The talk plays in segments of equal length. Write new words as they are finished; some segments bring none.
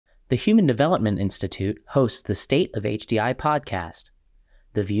The Human Development Institute hosts the State of HDI podcast.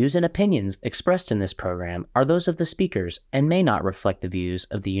 The views and opinions expressed in this program are those of the speakers and may not reflect the views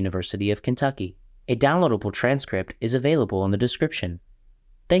of the University of Kentucky. A downloadable transcript is available in the description.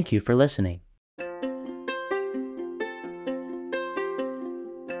 Thank you for listening.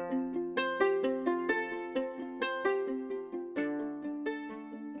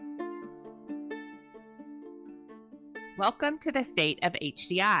 Welcome to the State of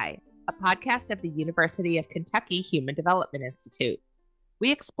HDI, a podcast of the University of Kentucky Human Development Institute.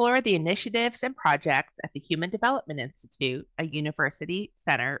 We explore the initiatives and projects at the Human Development Institute, a university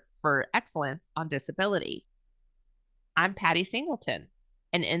center for excellence on disability. I'm Patty Singleton,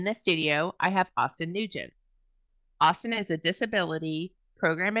 and in the studio, I have Austin Nugent. Austin is a disability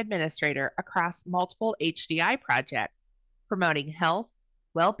program administrator across multiple HDI projects, promoting health,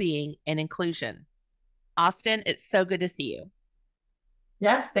 well-being, and inclusion. Austin, it's so good to see you.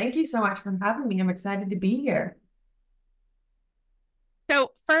 Yes, thank you so much for having me. I'm excited to be here.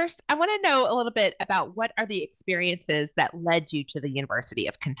 So first, I want to know a little bit about what are the experiences that led you to the University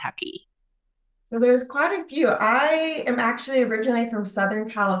of Kentucky? So there's quite a few. I am actually originally from Southern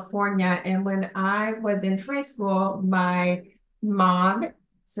California, and when I was in high school, my mom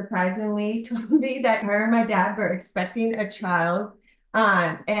surprisingly told me that her and my dad were expecting a child.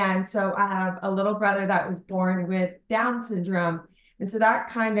 And so I have a little brother that was born with Down syndrome. And so that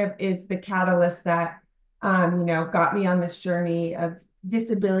kind of is the catalyst that, got me on this journey of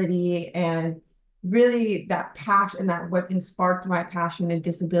disability and really that passion, that what has sparked my passion in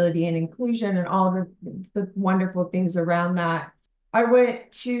disability and inclusion and all the wonderful things around that. I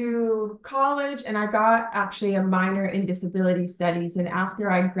went to college and I got actually a minor in disability studies. And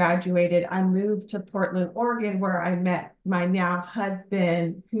after I graduated, I moved to Portland, Oregon, where I met my now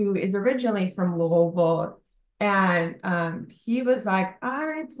husband, who is originally from Louisville. And he was like,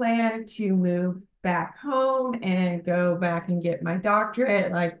 I plan to move back home and go back and get my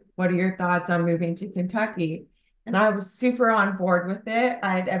doctorate. Like, what are your thoughts on moving to Kentucky? And I was super on board with it.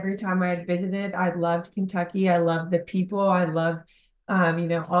 Every time I had visited, I loved Kentucky. I loved the people. I loved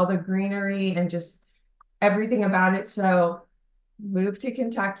all the greenery and just everything about it. So moved to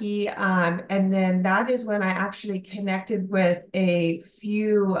Kentucky. And then that is when I actually connected with a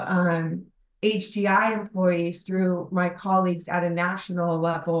few HDI employees through my colleagues at a national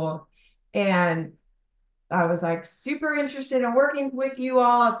level. And I was like super interested in working with you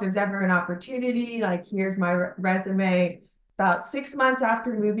all. If there's ever an opportunity, like here's my resume. About 6 months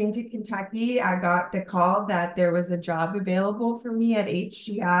after moving to Kentucky, I got the call that there was a job available for me at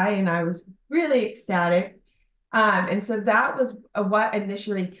HDI, and I was really ecstatic. And so that was what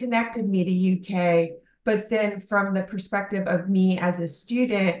initially connected me to UK. But then from the perspective of me as a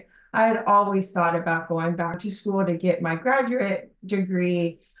student, I had always thought about going back to school to get my graduate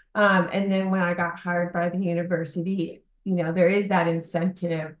degree. And then when I got hired by the university, there is that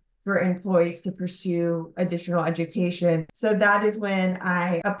incentive for employees to pursue additional education. So that is when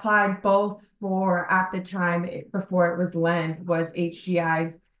I applied both for, at the time, before it was LEND, was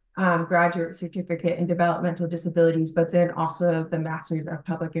HDI's graduate certificate in developmental disabilities, but then also the Master's of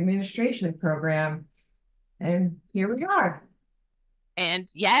Public Administration program. And here we are. And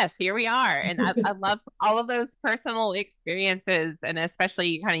yes, here we are. And I love all of those personal experiences, and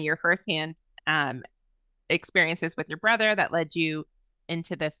especially kind of your firsthand experiences with your brother that led you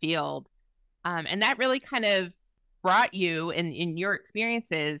into the field. And that really kind of brought you in your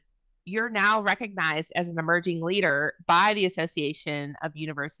experiences. You're now recognized as an emerging leader by the Association of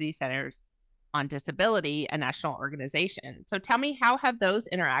University Centers on Disability, a national organization. So tell me, how have those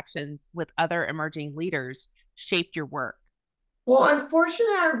interactions with other emerging leaders shaped your work? Well,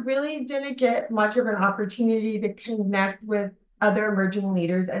 unfortunately, I really didn't get much of an opportunity to connect with other emerging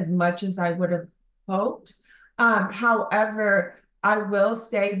leaders as much as I would have hoped. However, I will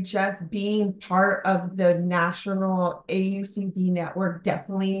say just being part of the national AUCD network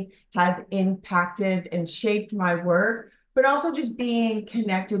definitely has impacted and shaped my work, but also just being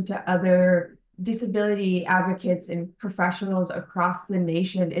connected to other disability advocates and professionals across the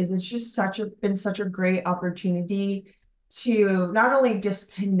nation it's just been such a great opportunity to not only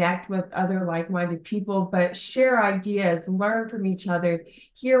just connect with other like-minded people, but share ideas, learn from each other,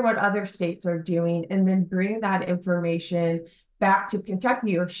 hear what other states are doing, and then bring that information back to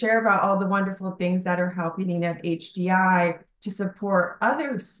Kentucky or share about all the wonderful things that are happening at HDI to support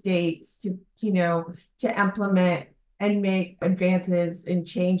other states to implement and make advances and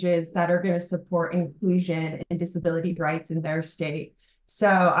changes that are going to support inclusion and disability rights in their state. So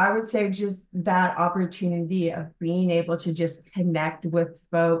I would say just that opportunity of being able to just connect with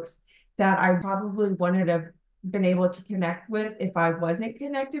folks that I probably wouldn't have been able to connect with if I wasn't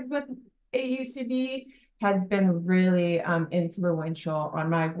connected with AUCD has been really influential on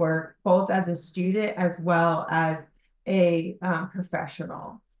my work, both as a student as well as a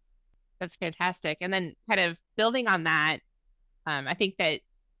professional. That's fantastic. And then kind of building on that, I think that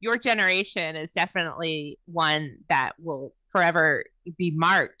your generation is definitely one that will forever be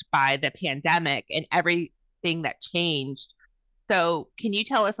marked by the pandemic and everything that changed. So, can you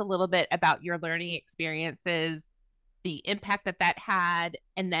tell us a little bit about your learning experiences, the impact that that had,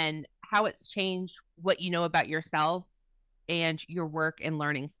 and then how it's changed what you know about yourself and your work and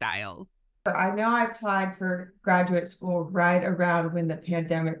learning styles? I know I applied for graduate school right around when the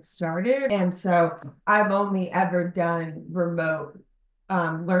pandemic started. And so I've only ever done remote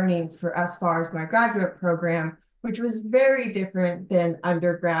learning for as far as my graduate program, which was very different than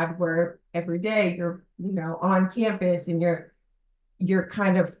undergrad, where every day you're, on campus and you're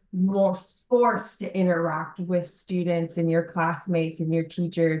kind of more forced to interact with students and your classmates and your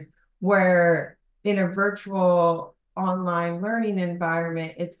teachers, where in a virtual online learning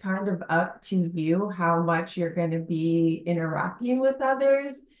environment, it's kind of up to you how much you're going to be interacting with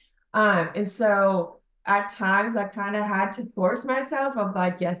others. And so at times I kind of had to force myself of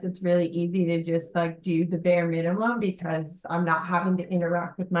like, yes, it's really easy to just like do the bare minimum because I'm not having to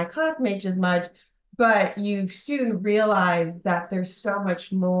interact with my classmates as much. But you soon realize that there's so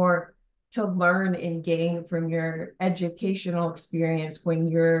much more to learn and gain from your educational experience when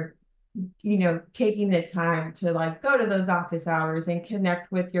you're taking the time to like go to those office hours and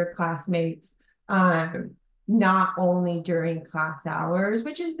connect with your classmates, not only during class hours,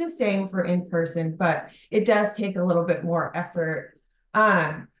 which is the same for in person, but it does take a little bit more effort.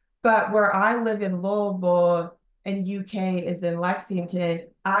 But where I live in Louisville and UK is in Lexington,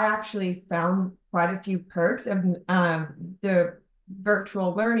 I actually found quite a few perks of the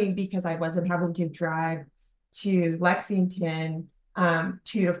virtual learning because I wasn't having to drive to Lexington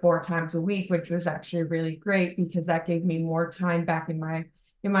 2 to 4 times a week, which was actually really great because that gave me more time back in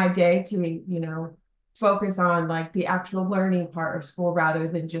my day to focus on like the actual learning part of school rather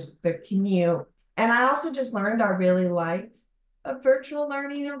than just the commute. And I also just learned I really liked a virtual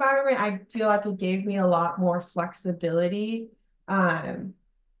learning environment. I feel like it gave me a lot more flexibility,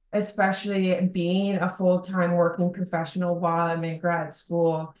 especially being a full-time working professional while I'm in grad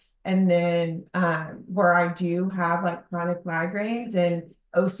school. And then where I do have like chronic migraines and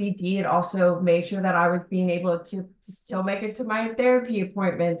OCD, it also made sure that I was being able to still make it to my therapy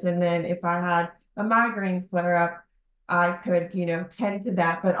appointments. And then if I had a migraine flare up, I could, tend to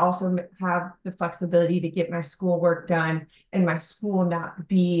that, but also have the flexibility to get my schoolwork done and my school not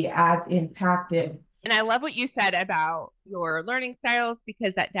be as impacted. And I love what you said about your learning styles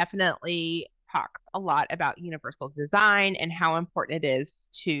because that definitely talks a lot about universal design and how important it is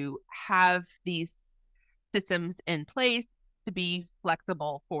to have these systems in place to be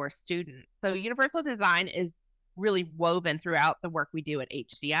flexible for students. So universal design is really woven throughout the work we do at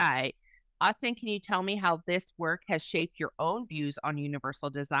HDI. Austin, can you tell me how this work has shaped your own views on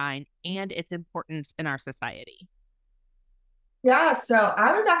universal design and its importance in our society? Yeah, so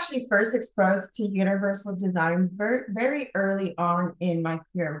I was actually first exposed to universal design very early on in my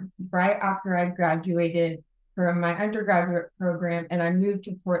career, right after I graduated from my undergraduate program and I moved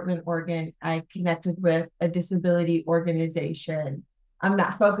to Portland, Oregon. I connected with a disability organization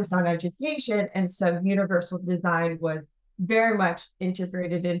that focused on education. And so universal design was very much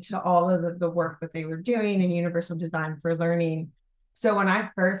integrated into all of the work that they were doing in universal design for learning. So when I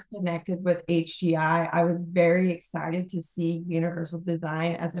first connected with HDI, I was very excited to see universal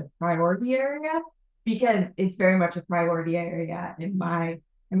design as a priority area because it's very much a priority area in my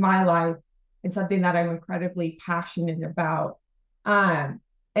life. It's something that I'm incredibly passionate about. And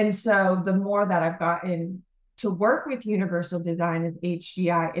so the more that I've gotten to work with universal design of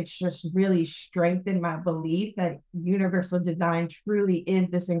HDI, it's just really strengthened my belief that universal design truly is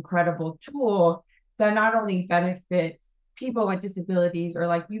this incredible tool that not only benefits people with disabilities or,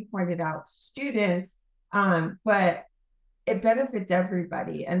 like you pointed out, students, but it benefits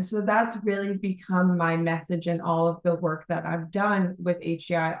everybody. And so that's really become my message in all of the work that I've done with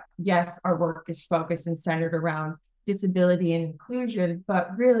HDI. Yes, our work is focused and centered around disability and inclusion,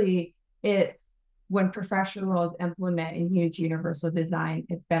 but really it's when professionals implement and use universal design,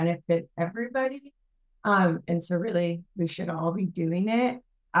 it benefits everybody. And so really we should all be doing it.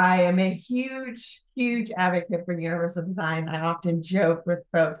 I am a huge advocate for universal design. I often joke with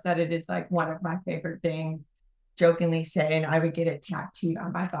folks that it is like one of my favorite things, jokingly saying I would get it tattooed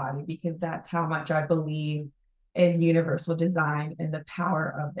on my body because that's how much I believe in universal design and the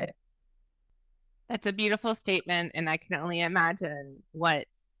power of it. That's a beautiful statement, and I can only imagine what,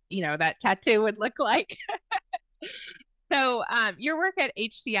 that tattoo would look like. So your work at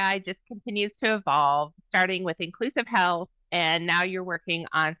HDI just continues to evolve, starting with inclusive health, and now you're working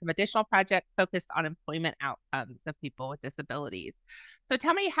on some additional projects focused on employment outcomes of people with disabilities. So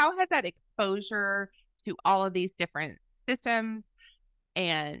tell me, how has that exposure to all of these different systems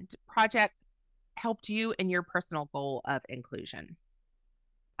and projects helped you in your personal goal of inclusion?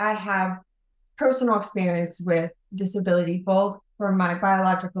 I have personal experience with disability, both from my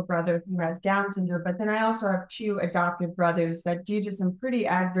biological brother who has Down syndrome, but then I also have two adopted brothers that, due to some pretty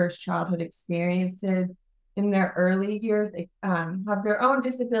adverse childhood experiences in their early years, they have their own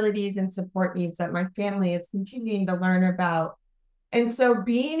disabilities and support needs that my family is continuing to learn about. And so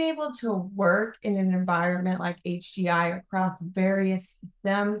being able to work in an environment like HDI across various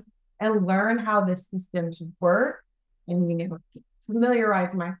systems and learn how the systems work and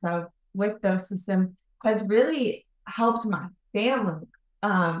familiarize myself with those systems has really helped my family,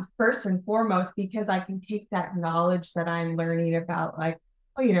 first and foremost, because I can take that knowledge that I'm learning about, like,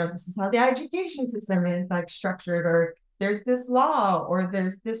 oh, this is how the education system is like structured, or there's this law, or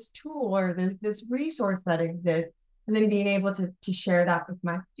there's this tool, or there's this resource that exists, and then being able to share that with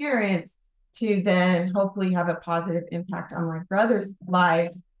my parents to then hopefully have a positive impact on my brother's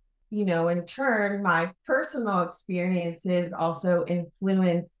lives. In turn, my personal experiences also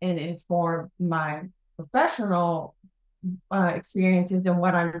influence and inform my professional experiences and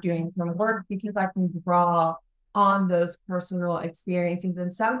what I'm doing from work, because I can draw on those personal experiences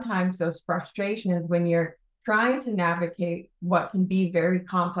and sometimes those frustrations when you're trying to navigate what can be very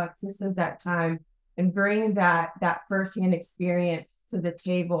complex systems at times, and bring that firsthand experience to the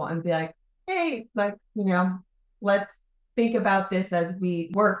table and be like, hey, let's think about this as we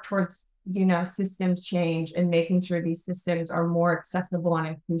work towards systems change and making sure these systems are more accessible and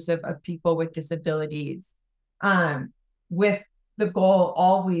inclusive of people with disabilities, with the goal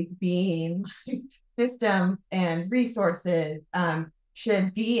always being systems and resources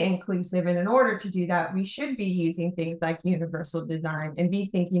should be inclusive. And in order to do that, we should be using things like universal design and be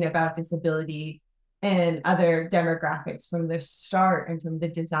thinking about disability and other demographics from the start and from the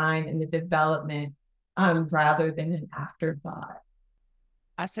design and the development, rather than an afterthought.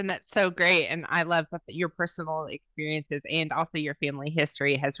 Austin, that's so great. And I love that your personal experiences and also your family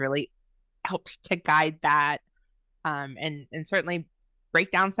history has really helped to guide that, and certainly break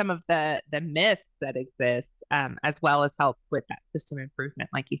down some of the myths that exist, as well as help with that system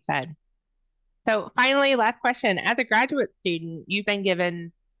improvement, like you said. So finally, last question. As a graduate student, you've been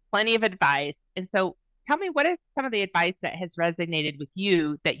given plenty of advice. And so tell me, what is some of the advice that has resonated with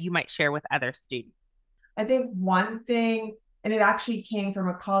you that you might share with other students? I think one thing, and it actually came from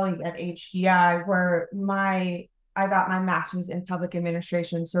a colleague at HDI, where I got my master's in public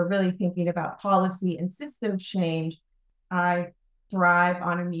administration. So really thinking about policy and system change, I thrive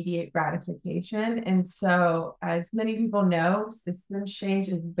on immediate gratification. And so, as many people know, systems change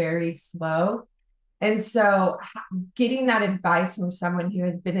is very slow. And so getting that advice from someone who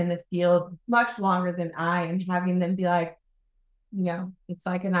has been in the field much longer than I, and having them be like, it's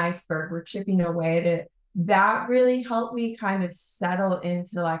like an iceberg, we're chipping away at it, that really helped me kind of settle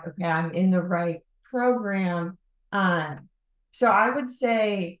into like, okay, I'm in the right program. So I would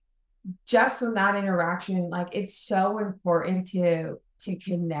say, just from that interaction, like, it's so important to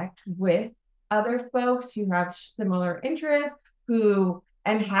connect with other folks who have similar interests,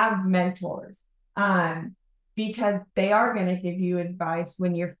 and have mentors, because they are going to give you advice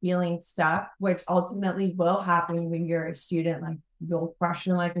when you're feeling stuck, which ultimately will happen when you're a student. Like, you'll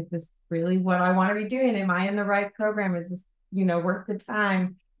question, like, is this really what I want to be doing? Am I in the right program? Is this, worth the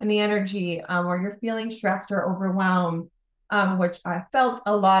time and the energy? Or you're feeling stressed or overwhelmed, which I felt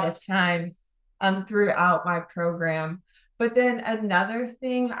a lot of times throughout my program. But then another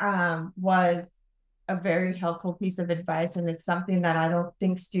thing was a very helpful piece of advice, and it's something that I don't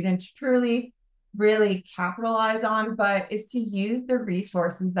think students truly really capitalize on, but is to use the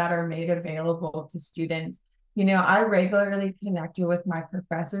resources that are made available to students. I regularly connected with my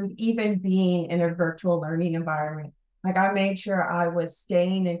professors, even being in a virtual learning environment. Like, I made sure I was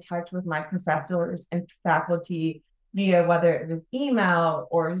staying in touch with my professors and faculty via, whether it was email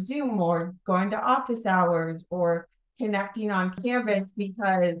or Zoom or going to office hours or connecting on Canvas,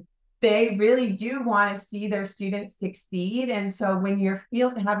 because they really do want to see their students succeed. And so when you're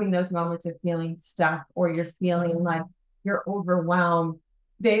having those moments of feeling stuck, or you're feeling like you're overwhelmed,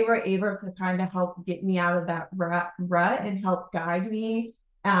 they were able to kind of help get me out of that rut and help guide me,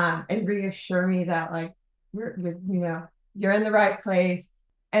 and reassure me that, like, you're in the right place.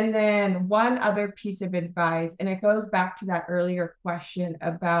 And then one other piece of advice, and it goes back to that earlier question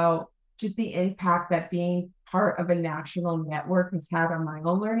about just the impact that being part of a national network has had on my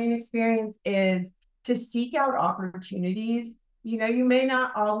own learning experience, is to seek out opportunities. You may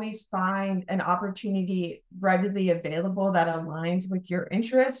not always find an opportunity readily available that aligns with your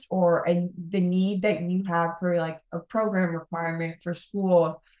interest or the need that you have for like a program requirement for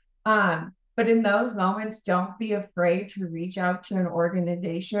school. But in those moments, don't be afraid to reach out to an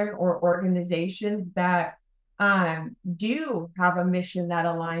organization or organizations that do have a mission that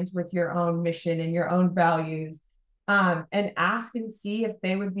aligns with your own mission and your own values, and ask and see if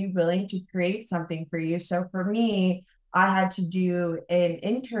they would be willing to create something for you. So for me, I had to do an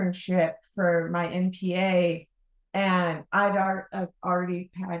internship for my MPA, and I'd already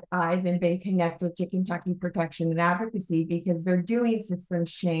had eyes and been connected to Kentucky Protection and Advocacy because they're doing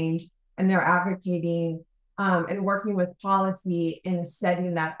systems change and they're advocating and working with policy in a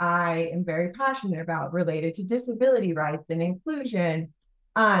setting that I am very passionate about related to disability rights and inclusion.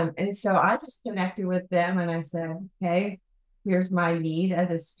 And so I just connected with them and I said, hey, here's my need as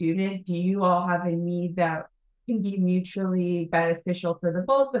a student. Do you all have a need that can be mutually beneficial for the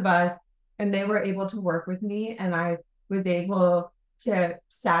both of us? And they were able to work with me, and I was able to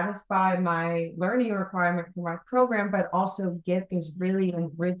satisfy my learning requirement for my program, but also get this really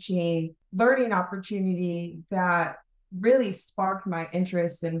enriching learning opportunity that really sparked my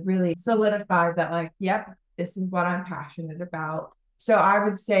interest and really solidified that, like, yep, this is what I'm passionate about. So I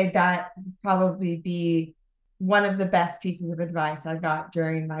would say that would probably be one of the best pieces of advice I got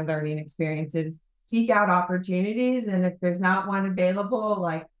during my learning experiences. Seek out opportunities, and if there's not one available,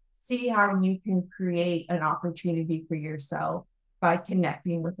 like, see how you can create an opportunity for yourself by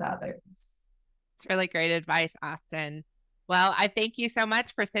connecting with others. It's really great advice, Austin. Well, I thank you so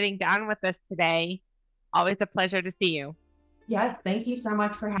much for sitting down with us today. Always a pleasure to see you. Yes, thank you so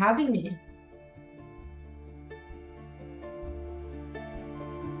much for having me.